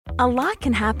A lot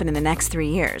can happen in the next 3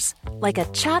 years. Like a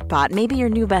chatbot may be your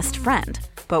new best friend.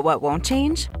 But what won't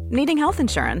change? Needing health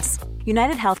insurance.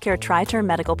 United Healthcare Tri-Term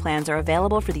Medical Plans are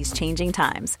available for these changing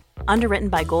times. Underwritten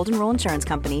by Golden Rule Insurance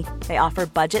Company, they offer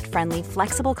budget-friendly,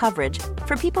 flexible coverage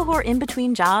for people who are in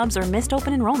between jobs or missed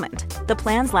open enrollment. The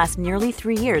plans last nearly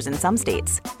 3 years in some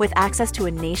states, with access to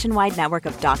a nationwide network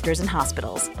of doctors and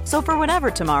hospitals. So for whatever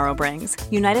tomorrow brings,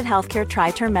 United Healthcare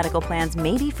Tri-Term Medical Plans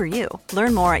may be for you.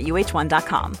 Learn more at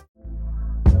uh1.com.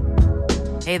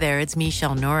 Hey there, it's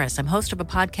Michelle Norris. I'm host of a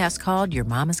podcast called Your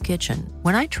Mama's Kitchen.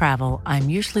 When I travel, I'm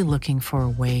usually looking for a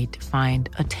way to find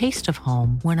a taste of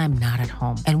home when I'm not at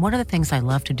home. And one of the things I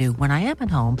love to do when I am at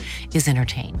home is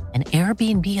entertain. And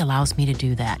Airbnb allows me to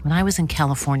do that. When I was in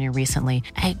California recently,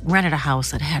 I rented a house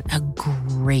that had a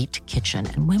great kitchen.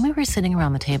 And when we were sitting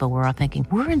around the table, we were all thinking,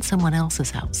 we're in someone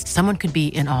else's house. Someone could be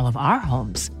in all of our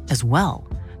homes as well.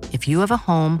 If you have a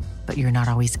home, but you're not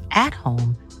always at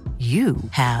home, you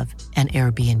have an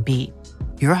Airbnb.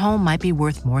 Your home might be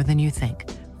worth more than you think.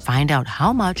 Find out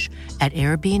how much at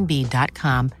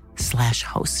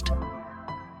airbnb.com/host.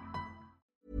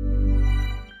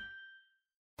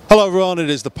 Hello everyone, it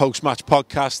is the post-match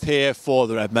podcast here for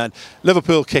the Redmen.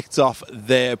 Liverpool kicked off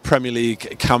their Premier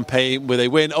League campaign with a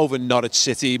win over Norwich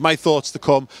City. My thoughts to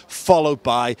come, followed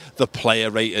by the player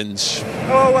ratings.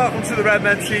 Hello, welcome to the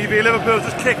Redmen TV. Liverpool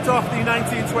just kicked off the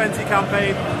 1920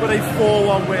 campaign with a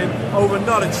 4-1 win over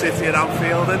Norwich City at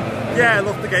Anfield. And yeah,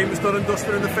 look, the game was done and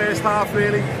dusted in the first half,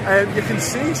 really. You can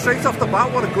see straight off the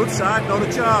bat what a good side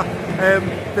Norwich are.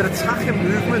 Their attacking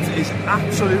movement is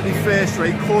absolutely first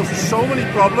rate, causes so many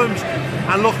problems.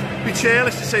 And look, be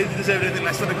cheerless to say they deserve anything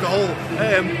less than a goal.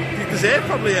 They deserve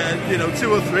probably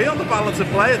 2 or 3 on the balance of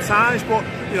play at times, but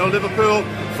Liverpool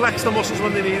flexed the muscles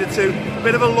when they needed to. A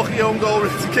bit of a lucky own goal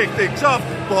really to kick things off,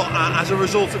 but as a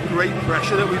result of great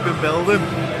pressure that we've been building,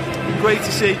 great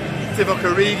to see Divock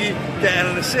Origi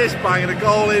getting an assist, banging a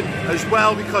goal in as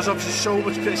well, because obviously so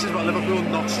much criticism about Liverpool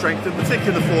not strengthened,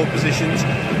 particularly the forward positions.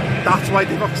 That's why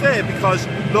Divock's there, because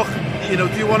look, do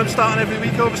you want him starting every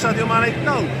week over Sadio Mane?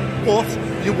 No, but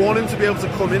you want him to be able to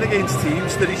come in against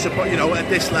teams that he's at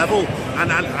this level,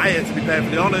 and I had to be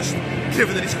perfectly honest,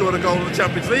 given that he scored a goal in the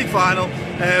Champions League final,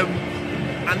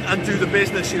 and do the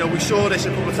business. We saw this a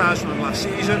couple of times from him last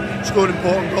season, scored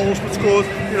important goals, but scored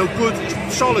good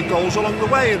solid goals along the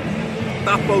way, and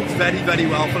that bodes very, very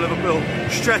well for Liverpool.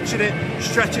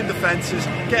 Stretching defences,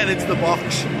 getting into the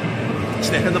box,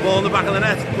 sticking the ball in the back of the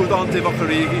net. Good on Divock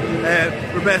Origi.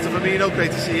 Roberto Firmino, great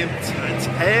to see him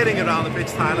tearing around the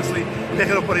pitch tirelessly,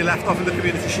 picking up what he left off in the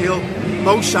Community Shield.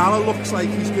 Mo Salah looks like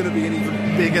he's going to be an even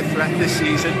bigger threat this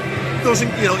season.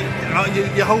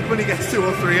 You're hoping he gets 2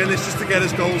 or 3 in this just to get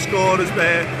his goal scored. His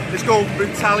goal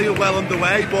tally well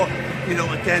underway, but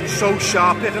again, so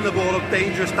sharp, picking the ball up,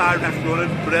 dangerous, direct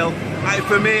running, brill.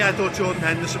 For me, I thought Jordan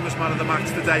Henderson was man of the match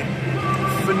today.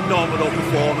 Phenomenal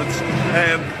performance.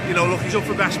 Look, he's up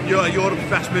for Europe's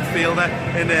best midfielder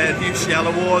in the UCL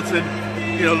Awards, and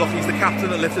he's the captain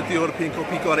that lifted the European Cup.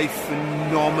 He got a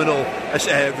phenomenal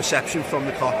reception from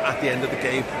the cop at the end of the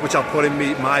game, which I'll put in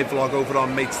my vlog over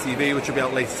on Mates TV, which will be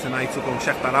out later tonight, so go and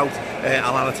check that out.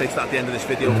 I'll annotate that at the end of this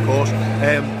video, of course.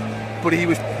 But he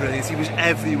was brilliant, he was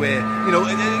everywhere.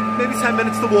 Maybe 10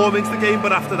 minutes to warm into the game,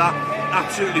 but after that,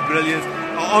 absolutely brilliant.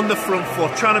 On the front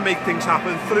foot, trying to make things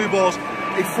happen, through balls.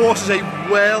 It forces a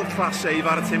world-class save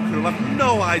out of Tim Krul. I've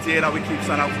no idea how he keeps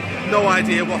that out. No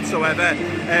idea whatsoever.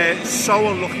 So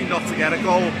unlucky not to get a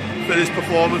goal for his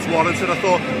performance warranted. I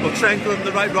thought, Trent good on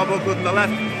the right, Robbo good on the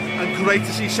left. And great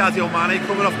to see Sadio Mane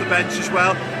coming off the bench as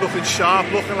well, looking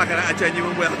sharp, looking like a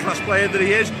genuine world-class player that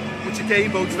he is, which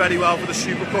again bodes very well for the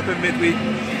Super Cup in midweek.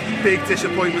 Big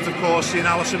disappointment, of course, seeing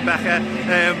Alisson Becker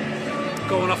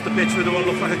going off the pitch with what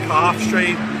looked like a calf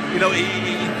strain. He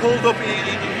pulled up,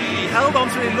 he held on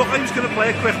to it, he looked like he was going to play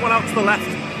a quick one out to the left.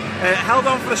 Held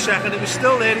on for a second, it was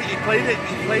still there, he played it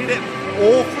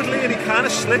awkwardly, and he kind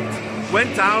of slipped,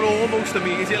 went down almost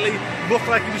immediately, looked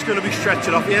like he was going to be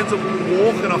stretching off. He ends up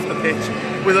walking off the pitch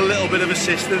with a little bit of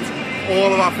assistance,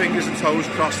 all of our fingers and toes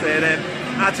crossed there. Then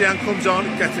Adrian comes on,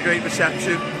 gets a great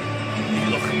reception.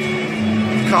 Look,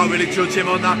 you can't really judge him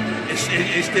on that.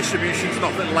 His distribution's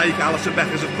nothing like Alisson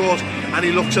Becker's, of course, and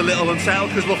he looks a little unsettled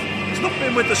because look, he's not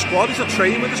been with the squad, he's not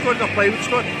training with the squad, he's not playing with the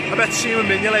squad. I bet Simon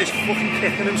Mignolet is fucking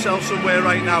kicking himself somewhere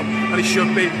right now, and he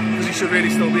should be, because he should really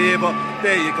still be here. But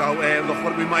there you go. Look,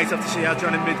 we might have to see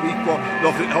Adrian in midweek, but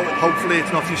look, hopefully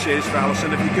it's not too serious for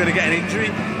Alisson. If you're going to get an injury,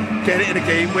 get it in a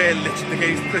game where literally the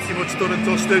game's pretty much done and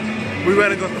dusted. We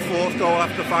went and got the 4th goal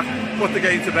after the fact, put the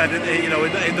game to bed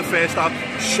in the first half.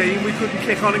 Shame we couldn't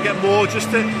kick on and get more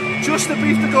just to just to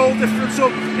beef the goal difference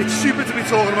up. It's stupid to be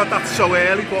talking about that so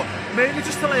early, but maybe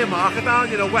just to lay a marker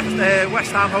down. You know, West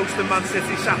Ham hosting Man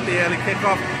City, Saturday early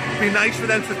kick-off. It'd be nice for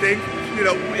them to think, you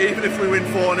know, even if we win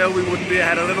 4-0, we wouldn't be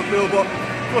ahead of Liverpool, but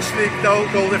plus the goal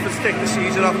difference kick the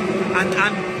season off, and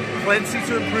plenty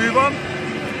to improve on.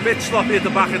 Bit sloppy at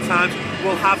the back at times.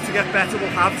 We'll have to get better,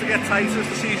 we'll have to get tighter as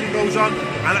the season goes on,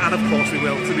 and of course we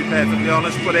will, to be perfectly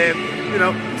honest, but you know,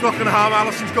 it's not going to harm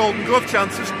Alisson's Golden Glove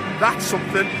chances. That's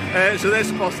something, so there's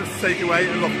a positive to take away.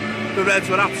 And look, the Reds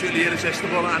were absolutely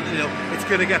irresistible, and you know, it's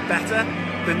going to get better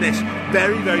than this.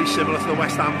 Very, very similar to the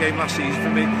West Ham game last season for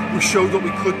me. We showed what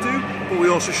we could do, but we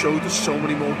also showed there's so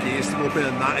many more gears to go up in,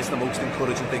 and that is the most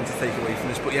encouraging thing to take away from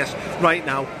this. But yes, right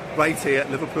now, right here,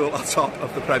 Liverpool are top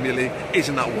of the Premier League.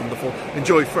 Isn't that wonderful?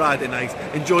 Enjoy Friday night,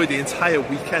 enjoy the entire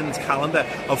weekend calendar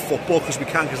of football, because we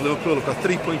can, because Liverpool have got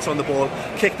 3 points on the board,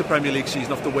 kicked the Premier League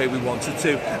season off the way we wanted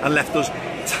to, and left us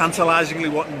tantalisingly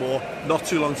wanting more. Not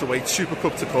too long to wait, Super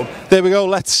Cup to come. There we go,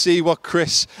 let's see what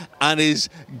Chris and his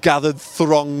gathered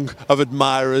throng of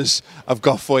admirers have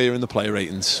got for you in the player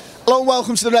ratings. Hello and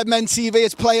welcome to the Red Men TV.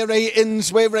 It's player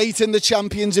ratings. We're rating the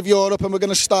champions of Europe, and we're going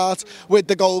to start with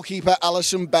the goalkeeper,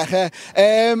 Alisson Becker.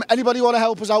 Anybody want to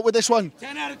help us out with this one?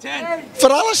 10 out of 10. For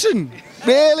Alisson?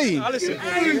 Really? Alisson.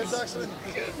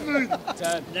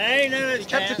 9 out of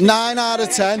 10. 9 out of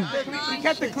 10. He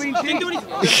kept the clean sheet.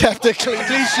 He kept a clean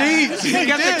sheet. He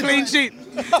kept the clean sheet.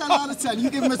 10 out of 10. You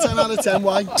give him a 10 out of 10.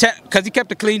 Why? Because he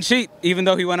kept a clean sheet, even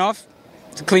though he went off.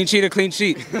 It's a clean sheet, a clean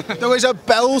sheet. There was a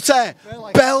belter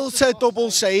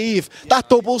double save. That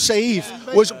double save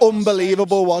was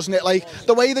unbelievable, wasn't it? Like,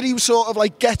 the way that he sort of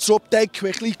like gets up dead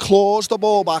quickly, claws the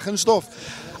ball back and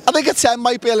stuff. I think a 10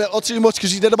 might be a little too much,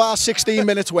 because he did about 16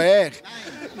 minutes work.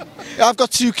 I've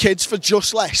got 2 kids for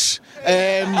just less.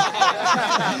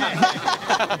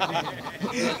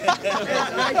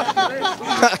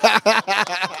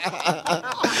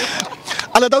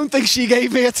 And I don't think she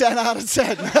gave me a 10 out of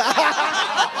 10.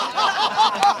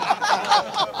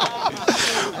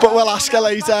 But we'll ask her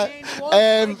later.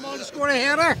 Score a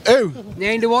header. Who?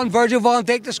 9-1, Virgil van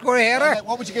Dijk to score a header.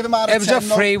 What would you give him out of 10? It was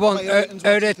a free one,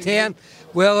 out of 10.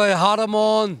 Well, I had him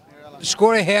on.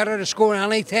 Score a header to score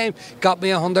any time. Got me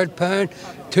 £100.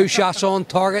 2 shots on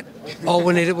target. All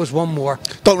we needed was 1 more.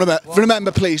 Don't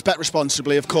remember, please, bet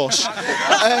responsibly, of course.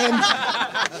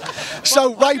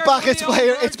 So right back, it's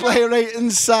player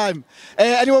ratings time.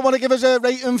 Anyone want to give us a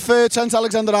rating for Trent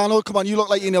Alexander-Arnold? Come on, you look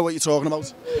like you know what you're talking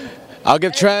about. I'll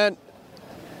give Trent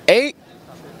 8.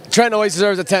 Trent always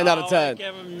deserves a 10 out of 10.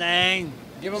 Give him 9.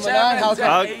 Give him a 9. How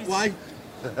come? Why?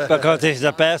 Because he's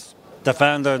the best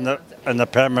defender in the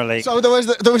Premier League. So there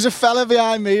was a fella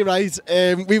behind me, right?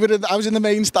 I was in the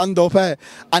main stand-up,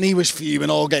 and he was fuming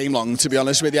all game long, to be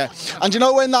honest with you. And you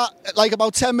know when that, like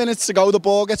about 10 minutes to go, the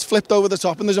ball gets flipped over the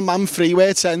top and there's a man free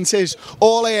where Trent is,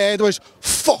 all I heard was,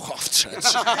 "Fuck off, Trent."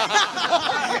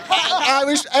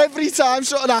 Every time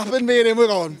something happened, me and him were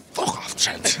going, "Fuck off,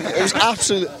 Trent." It was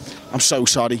absolute. I'm so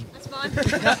sorry.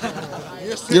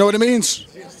 You know what it means?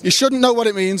 You shouldn't know what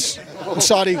it means. I'm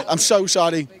sorry. I'm so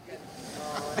sorry.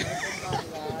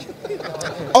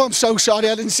 Oh, I'm so sorry,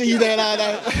 I didn't see you there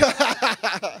either.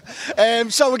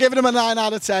 So we're giving him a 9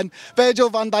 out of 10. Virgil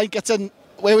van Dijk gets a,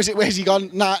 where's he gone?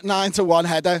 9-1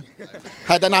 header.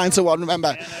 Header 9-1,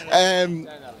 remember. 10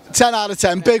 out of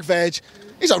 10, big Virg.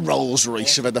 He's a Rolls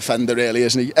Royce of a defender, really,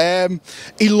 isn't he?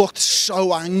 He looked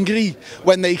so angry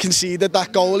when they conceded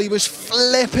that goal. He was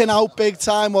flipping out big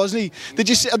time, wasn't he? Did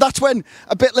you see? That's when,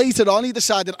 a bit later on, he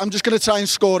decided, I'm just going to try and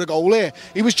score a goal here.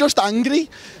 He was just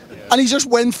angry, and he just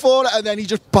went for it, and then he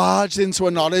just barged into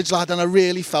a Norwich lad, and I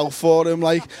really felt for him.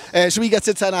 So he gets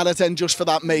a 10 out of 10 just for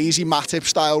that Maisie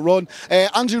Matip-style run.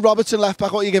 Andrew Robertson,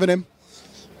 left-back, what are you giving him?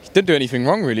 He didn't do anything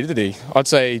wrong, really, did he? I'd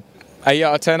say 8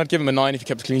 out of 10. I'd give him a 9 if he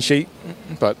kept a clean sheet.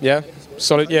 But yeah,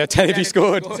 solid. Yeah, 10 if he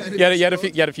scored. He had a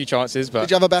few chances. But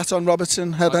did you have a bet on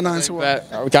Robertson? Header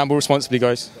 9-1. Gamble responsibly,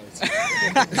 guys.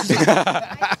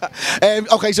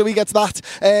 Okay, so we get to that.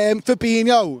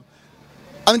 Fabinho.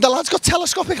 I mean, the lad's got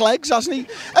telescopic legs, hasn't he?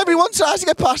 Everyone tries to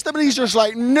get past him and he's just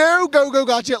like, no, go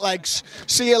gadget legs.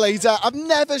 See you later. I've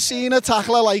never seen a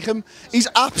tackler like him. He's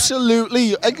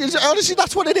absolutely, honestly,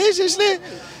 that's what it is, isn't it?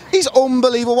 He's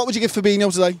unbelievable. What would you give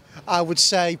Fabinho today? I would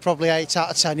say probably 8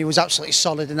 out of 10. He was absolutely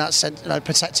solid in that sense,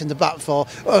 protecting the back four.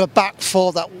 A back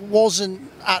four that wasn't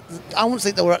at, I wouldn't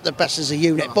think they were at their best as a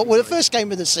unit, but with the first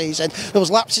game of the season, there was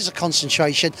lapses of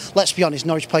concentration. Let's be honest,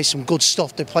 Norwich played some good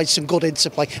stuff. They played some good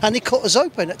interplay, and they cut us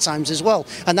open at times as well.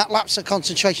 And that lapse of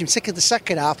concentration, particularly the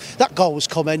second half, that goal was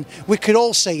coming. We could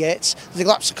all see it. The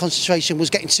lapse of concentration was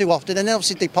getting too often, and then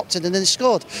obviously they popped in and then they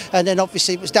scored. And then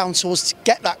obviously it was down to us to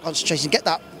get that concentration, get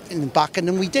that in the back, and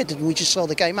then we did, and we just saw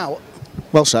the game out.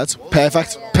 Well said.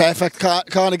 Perfect.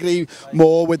 Can't agree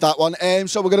more with that one.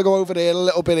 So we're going to go over here a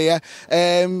little bit here.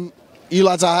 You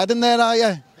lads are hiding there, are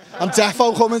you? I'm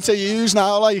defo coming to use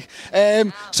now.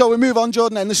 So we move on.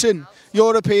 Jordan Henderson,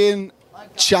 European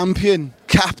champion,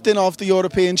 captain of the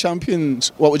European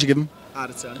champions. What would you give him? Out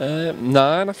of 10.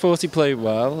 9. I thought he played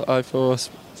well. I thought.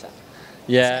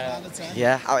 Yeah.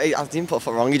 I didn't put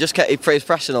it wrong. He was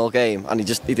pressing all game, and he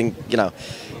didn't,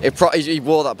 he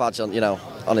wore that badge on,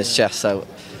 on his chest. So,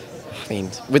 I mean,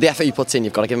 with the effort he puts in,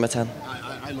 you've got to give him a 10.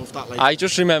 I love that. I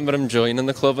just remember him joining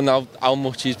the club, and how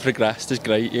much he's progressed is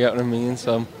great. You get what I mean?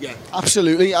 So. Yeah,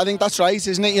 absolutely. I think that's right,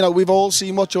 isn't it? We've all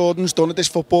seen what Jordan's done at this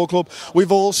football club.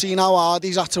 We've all seen how hard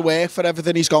he's had to work for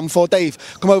everything he's gone for. Dave,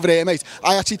 come over here, mate.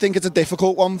 I actually think it's a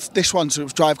difficult one. This one, so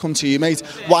Drive, come to you, mate.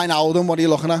 Wijnaldum, what are you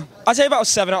looking at? I'd say about a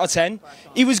 7 out of 10.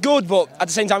 He was good, but at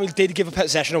the same time, he did give a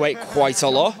possession away quite a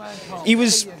lot. He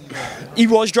was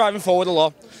driving forward a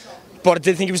lot, but I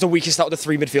did think he was the weakest out of the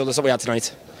 3 midfielders that we had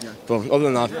tonight. Yeah. But other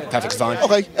than that, perfectly fine.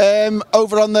 Okay,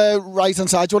 over on the right-hand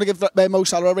side, do you want to give Mo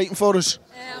Salah a rating for us?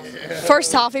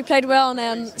 First half he played well, and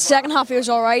then second half he was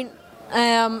all right.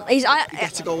 He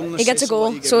gets a goal. He gets a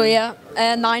goal, so yeah,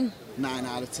 9. 9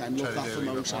 out of 10. Love that for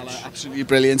Mo Salah. Absolutely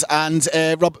brilliant. And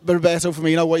Roberto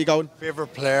Firmino, what are you going?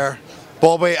 Favourite player?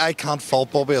 Bobby. I can't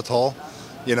fault Bobby at all.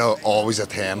 Always a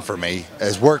 10 for me.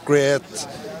 His work rate,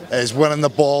 his winning the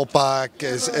ball back,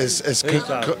 is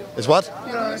what?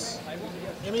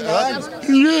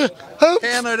 Yeah.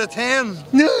 10 out of 10.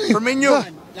 Firmino.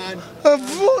 9. 9.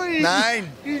 Firmino. 9.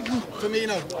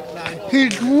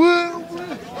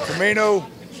 Firmino.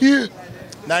 Yeah.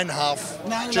 9.5.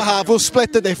 9.5. We'll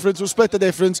split the difference.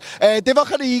 Divock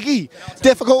Origi,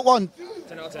 difficult one.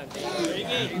 10 out of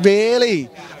 10. Really?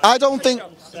 I don't think.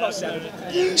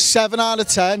 7 out of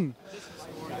 10.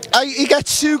 He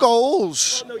gets 2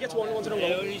 goals. No, he gets 1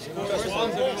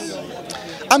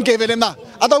 I'm giving him that.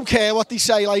 I don't care what they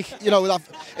say, in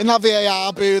that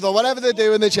VAR booth or whatever they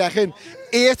do when they're checking.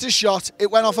 He hit a shot,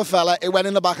 it went off a fella, it went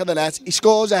in the back of the net, he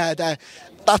scores a header.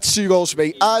 That's 2 goals for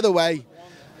me. Either way.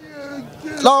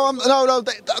 No,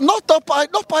 not by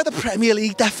the Premier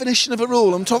League definition of a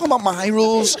rule. I'm talking about my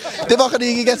rules. Divock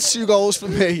Origi gets 2 goals for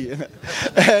me.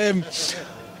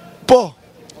 But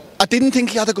I didn't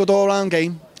think he had a good all-round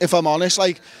game, if I'm honest.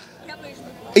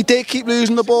 He did keep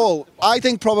losing the ball. I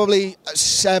think probably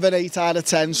 7, 8 out of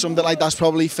 10, something like that's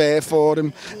probably fair for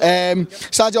him.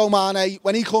 Sadio Mane,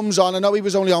 when he comes on, I know he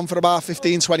was only on for about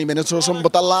 15, 20 minutes or something,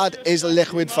 but the lad is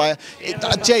liquid fire.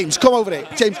 James, come over here.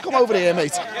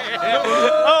 Mate.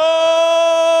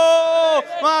 Oh,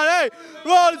 Mane,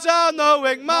 roll it down the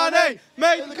wing, Mane,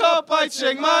 make the cup by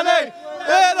sing, Mane.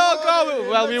 It'll go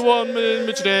well, we won in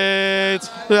Madrid.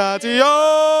 Adio,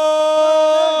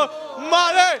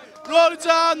 Mane. Roll it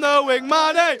down the wing,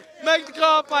 Mane. Make the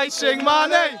car by sing,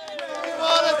 Mane.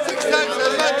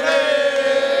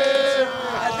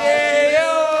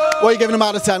 What are you giving him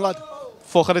out of 10, lad?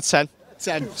 Fuck it, 10.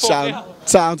 10.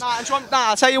 Sound.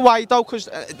 I'll tell you why though, because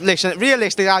listen,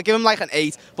 realistically, I'll give him like an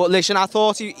 8. But listen, I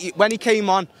thought when he came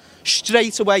on,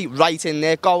 straight away, right in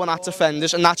there, going at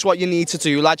defenders, and that's what you need to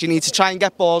do, lad. You need to try and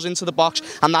get balls into the box,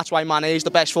 and that's why Mane is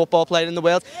the best football player in the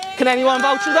world. Can anyone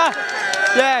vouch for that?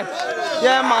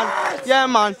 Yeah,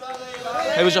 man.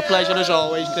 It was a pleasure as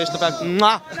always, Christopher.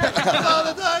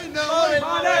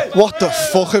 What the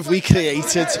fuck have we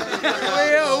created?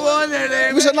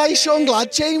 He was a nice young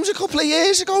lad, James, a couple of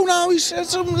years ago now. He said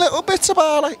some little bits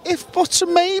about if buts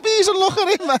and maybes, and look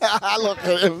at him. Look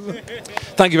at him.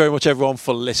 Thank you very much, everyone,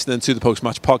 for listening to the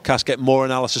Post-Match Podcast. Get more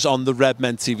analysis on the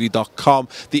redmentv.com.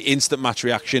 The instant match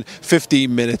reaction,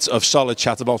 15 minutes of solid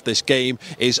chat about this game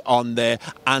is on there.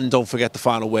 And don't forget, the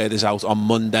final word is out on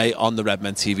Monday on the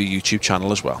Redmen TV YouTube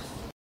channel as well.